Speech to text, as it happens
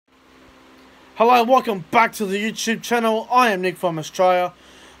Hello, welcome back to the YouTube channel. I am Nick from Australia.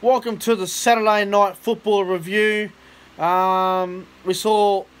 Welcome to the Saturday night football review. We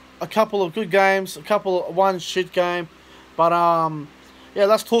saw a couple of good games, one shit game, but yeah,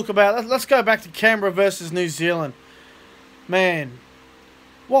 let's go back to Canberra versus New Zealand. Man,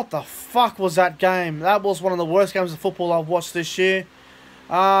 what the fuck was that game? That was one of the worst games of football I've watched this year.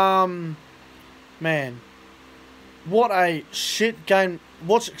 Man, what a shit game.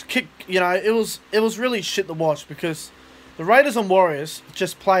 It was really shit to watch because the Raiders and Warriors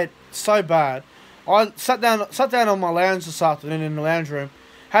just played so bad. I sat down on my lounge this afternoon in the lounge room,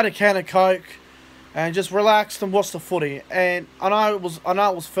 had a can of Coke, and just relaxed and watched the footy. And I know it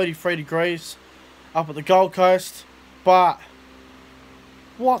was 33 degrees up at the Gold Coast, but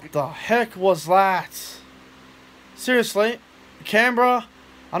what the heck was that? Seriously, Canberra,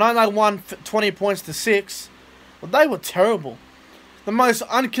 I know they won 20 points to 6, but they were terrible. The most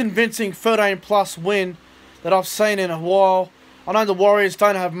unconvincing 13-plus win that I've seen in a while. I know the Warriors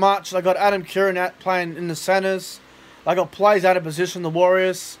don't have much. They got Adam Kieran out playing in the centres. They got plays out of position, the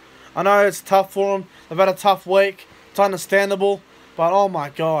Warriors. I know it's tough for them. They've had a tough week. It's understandable. But oh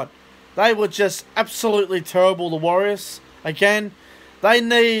my God. They were just absolutely terrible, the Warriors. Again, they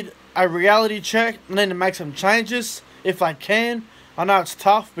need a reality check. They need to make some changes if they can. I know it's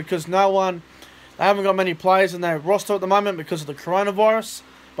tough because they haven't got many players in their roster at the moment because of the coronavirus.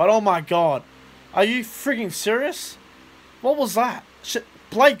 But oh my God. Are you freaking serious? What was that?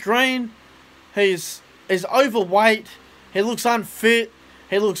 Blake Green, he's overweight. He looks unfit.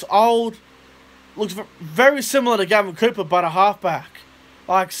 He looks old. Looks very similar to Gavin Cooper, but a halfback.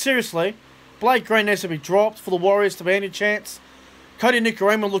 Like, seriously. Blake Green needs to be dropped for the Warriors to be any chance. Cody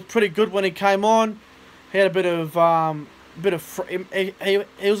Nikorima looked pretty good when he came on. He had a bit of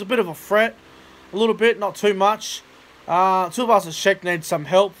he was a bit of a threat. A little bit, not too much. Tuivasa-Sheck needs some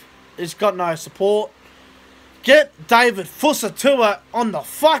help. He's got no support. Get David Fusitu'a on the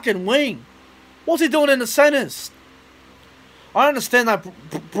fucking wing. What's he doing in the centres? I understand they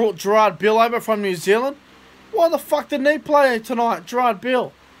brought Gerard Bill over from New Zealand. Why the fuck didn't he play tonight, Gerard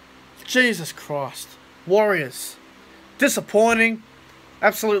Bill? Jesus Christ. Warriors. Disappointing.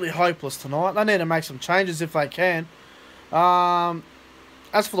 Absolutely hopeless tonight. They need to make some changes if they can.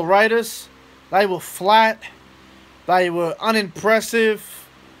 As for the Raiders, they were flat. They were unimpressive.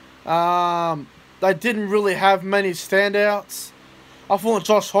 They didn't really have many standouts. I thought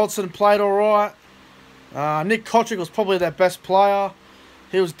Josh Hodgson played alright. Nick Cotric was probably their best player.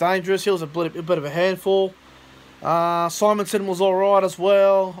 He was dangerous. He was a bit of a handful. Simonson was alright as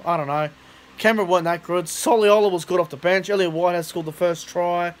well. I don't know. Canberra weren't that good. Soliola was good off the bench. Elliot Whitehead scored the first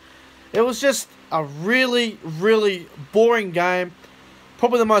try. It was just a really, really boring game.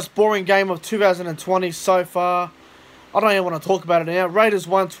 Probably the most boring game of 2020 so far. I don't even want to talk about it now. Raiders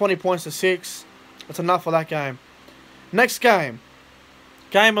won 20 points to 6. That's enough for that game. Next game.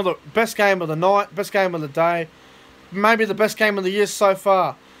 Best game of the night. Best game of the day. Maybe the best game of the year so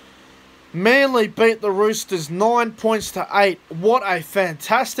far. Manly beat the Roosters 9 points to 8. What a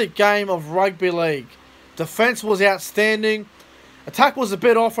fantastic game of rugby league. Defence was outstanding. Attack was a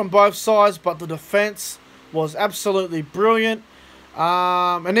bit off from both sides, but the defence was absolutely brilliant.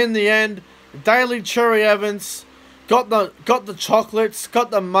 And in the end, Daly Cherry Evans got the chocolates,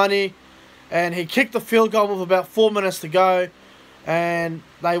 got the money, and he kicked the field goal with about 4 minutes to go, and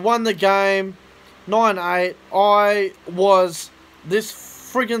they won the game 9-8. I was this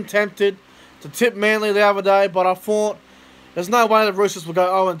friggin' tempted to tip Manly the other day, but I thought there's no way the Roosters will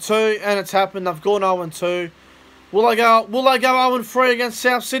go 0-2, and it's happened. They've gone 0-2. Will they go 0-3 against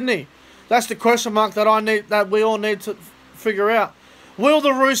South Sydney? That's the question mark that we all need to figure out. Will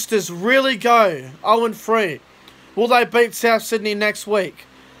the Roosters really go 0-3? Will they beat South Sydney next week?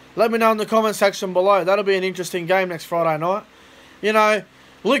 Let me know in the comment section below. That'll be an interesting game next Friday night. You know,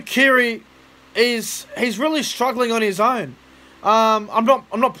 Luke Keary he's really struggling on his own. I'm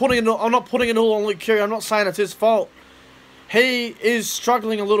not putting it all on Luke Keary. I'm not saying it's his fault. He is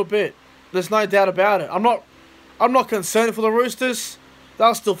struggling a little bit. There's no doubt about it. I'm not concerned for the Roosters.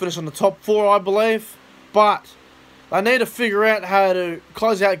 They'll still finish on the top 4, I believe. But they need to figure out how to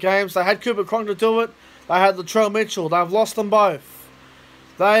close out games. They had Cooper Cronk to do it. They had Latrell Mitchell. They've lost them both.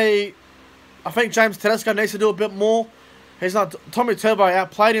 I think James Tedesco needs to do a bit more. Tommy Turbo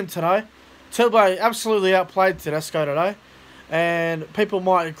outplayed him today. Turbo absolutely outplayed Tedesco today. And people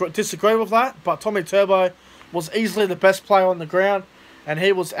might disagree with that. But Tommy Turbo was easily the best player on the ground. And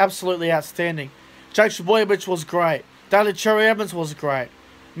he was absolutely outstanding. Jake Trbojevic was great. Daly Cherry Evans was great.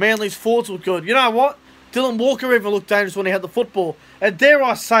 Manly's forwards were good. You know what? Dylan Walker even looked dangerous when he had the football. And dare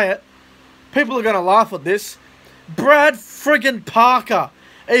I say it, people are going to laugh at this. Brad friggin' Parker.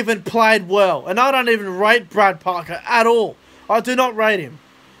 even played well. And I don't even rate Brad Parker at all. I do not rate him.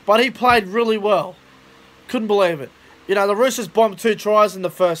 But he played really well. Couldn't believe it. You know, the Roosters bombed 2 tries in the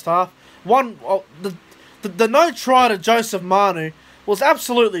first half. The no try to Joseph Manu was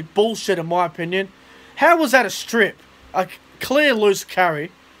absolutely bullshit in my opinion. How was that a strip? A clear loose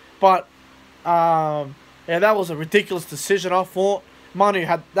carry. But, yeah, that was a ridiculous decision, I thought.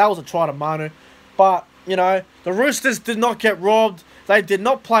 That was a try to Manu. But, you know, the Roosters did not get robbed. They did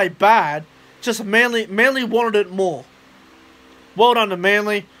not play bad. Just Manly wanted it more. Well done to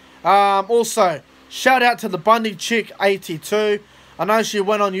Manly. Also, shout out to the Bundy chick, 82. I know she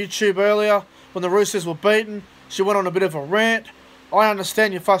went on YouTube earlier when the Roosters were beaten. She went on a bit of a rant. I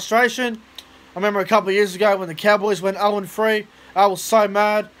understand your frustration. I remember a couple of years ago when the Cowboys went 0-3. I was so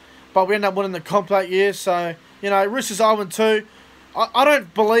mad. But we ended up winning the comp that year. So, you know, Roosters 0-2. I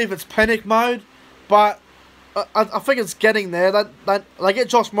don't believe it's panic mode. But I think it's getting there. They get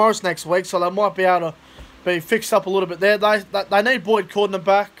Josh Morris next week. So they might be able to be fixed up a little bit there. They need Boyd Cordner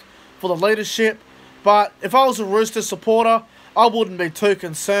back for the leadership. But if I was a Roosters supporter, I wouldn't be too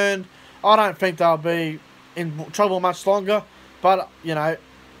concerned. I don't think they'll be in trouble much longer. But, you know,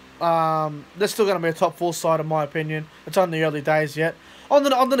 they're still going to be a top 4 side in my opinion. It's on the early days yet. On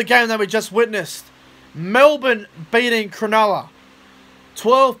to the game that we just witnessed. Melbourne beating Cronulla.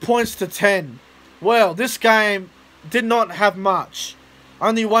 12 points to 10. Well, this game did not have much.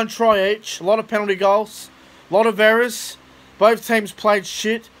 Only 1 try each. A lot of penalty goals. A lot of errors. Both teams played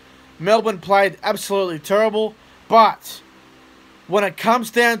shit. Melbourne played absolutely terrible. But when it comes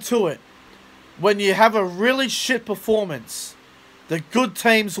down to it, when you have a really shit performance, the good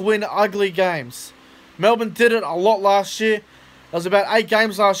teams win ugly games. Melbourne did it a lot last year. There was about 8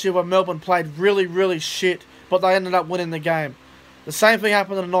 games last year where Melbourne played really, really shit, but they ended up winning the game. The same thing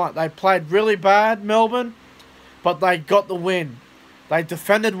happened tonight. They played really bad, Melbourne, but they got the win. They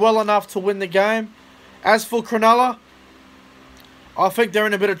defended well enough to win the game. As for Cronulla, I think they're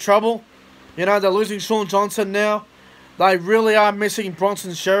in a bit of trouble. You know, they're losing Shaun Johnson now. They really are missing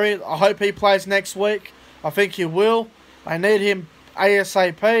Bronson Xerri. I hope he plays next week. I think he will. They need him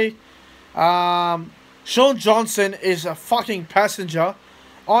ASAP. Shaun Johnson is a fucking passenger.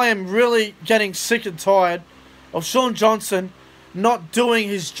 I am really getting sick and tired of Shaun Johnson not doing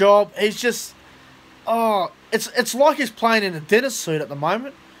his job. He's just... Oh, it's like he's playing in a dentist suit at the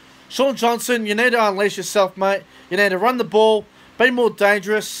moment. Shaun Johnson, you need to unleash yourself, mate. You need to run the ball, be more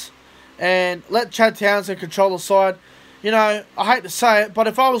dangerous, and let Chad Townsend control the side. You know, I hate to say it, but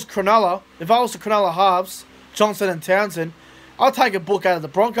if I was Cronulla, if I was the Cronulla halves, Johnson and Townsend, I'll take a book out of the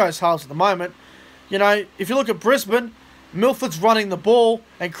Broncos halves at the moment. You know, if you look at Brisbane, Milford's running the ball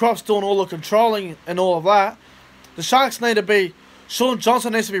and Croft's doing all the controlling and all of that. The Sharks need to be... Shaun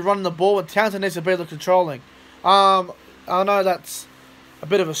Johnson needs to be running the ball and Townsend needs to be the controlling. I know that's a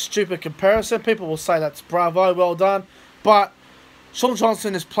bit of a stupid comparison. People will say that's bravo, well done. But Shaun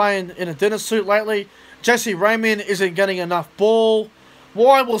Johnson is playing in a dinner suit lately. Jesse Raymond isn't getting enough ball.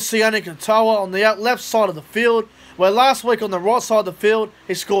 Why will Sione Katoa on the left side of the field, where last week on the right side of the field,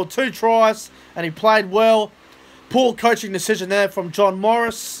 he scored 2 tries and he played well. Poor coaching decision there from John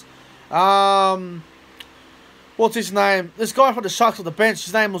Morris. What's his name? This guy from the Sharks on the bench,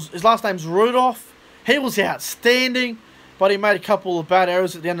 his last name's Rudolph. He was outstanding, but he made a couple of bad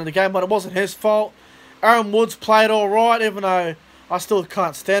errors at the end of the game, but it wasn't his fault. Aaron Woods played alright, even though I still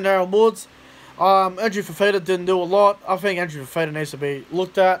can't stand Aaron Woods. Andrew Fafita didn't do a lot. I think Andrew Fafita needs to be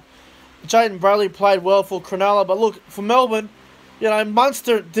looked at. Jaden Bradley played well for Cronulla, but look, for Melbourne, you know,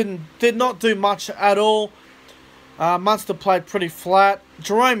 Munster did not do much at all. Munster played pretty flat.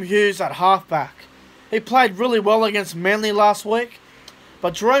 Jerome Hughes at halfback. He played really well against Manly last week,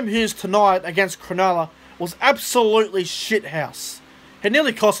 but Jerome Hughes tonight against Cronulla was absolutely shithouse. He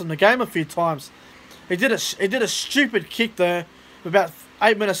nearly cost him the game a few times. He did a stupid kick there with about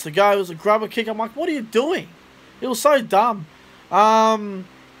 8 minutes to go. It was a grubber kick. I'm like, what are you doing? It was so dumb. Justin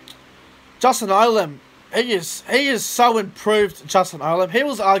Olam, he is so improved, Justin Olam. He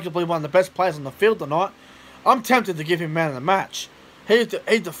was arguably one of the best players on the field tonight. I'm tempted to give him man of the match. He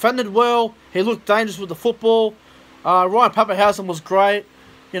defended well. He looked dangerous with the football. Ryan Pappenhausen was great.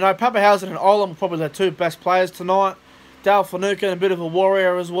 You know, Pappenhausen and Olam were probably their 2 best players tonight. Dale Finucane, a bit of a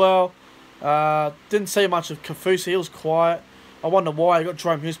warrior as well. Didn't see much of Kafusi. He was quiet. I wonder why he got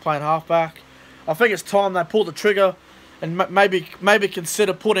Jerome Hughes playing halfback. I think it's time they pull the trigger and maybe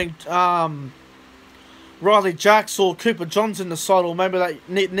consider putting Riley Jacks or Cooper Johns in the side, or maybe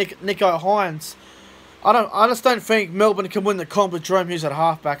Nico Hines. I just don't think Melbourne can win the comp with Jerome Hughes at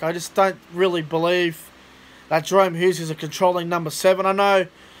halfback. I just don't really believe that Jerome Hughes is a controlling number 7. I know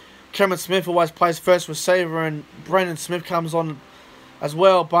Cameron Smith always plays first receiver and Brandon Smith comes on as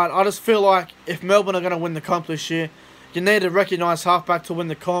well. But I just feel like if Melbourne are going to win the comp this year, you need a recognised halfback to win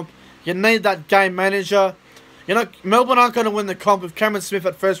the comp. You need that game manager. You know, Melbourne aren't going to win the comp with Cameron Smith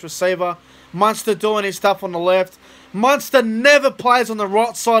at first receiver, Munster doing his stuff on the left. Munster never plays on the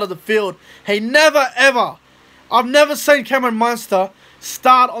right side of the field. He never, ever. I've never seen Cameron Munster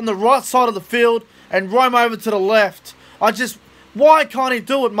start on the right side of the field and roam over to the left. Why can't he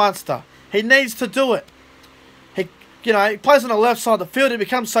do it, Munster? He needs to do it. He plays on the left side of the field. It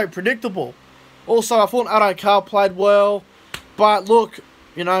becomes so predictable. Also, I thought Addo Carr played well. But look,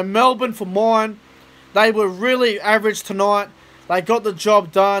 Melbourne for mine, they were really average tonight. They got the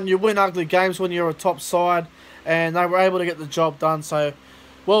job done. You win ugly games when you're a top side. And they were able to get the job done. So,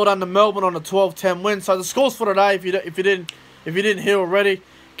 well done to Melbourne on a 12-10 win. So, the scores for today, if you didn't hear already,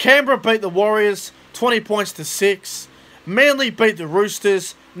 Canberra beat the Warriors 20 points to 6. Manly beat the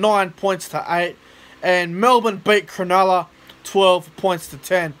Roosters 9 points to 8. And Melbourne beat Cronulla 12 points to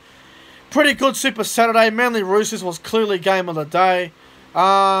 10. Pretty good Super Saturday. Manly Roosters was clearly game of the day.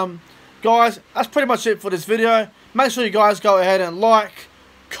 Guys, that's pretty much it for this video. Make sure you guys go ahead and like,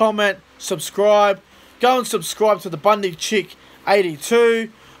 comment, subscribe. Go and subscribe to the Bundy Chick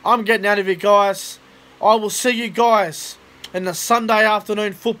 82. I'm getting out of here, guys. I will see you guys in the Sunday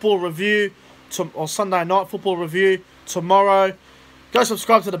afternoon football review or Sunday night football review tomorrow. Go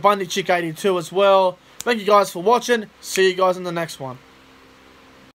subscribe to the Bundy Chick 82 as well. Thank you guys for watching. See you guys in the next one.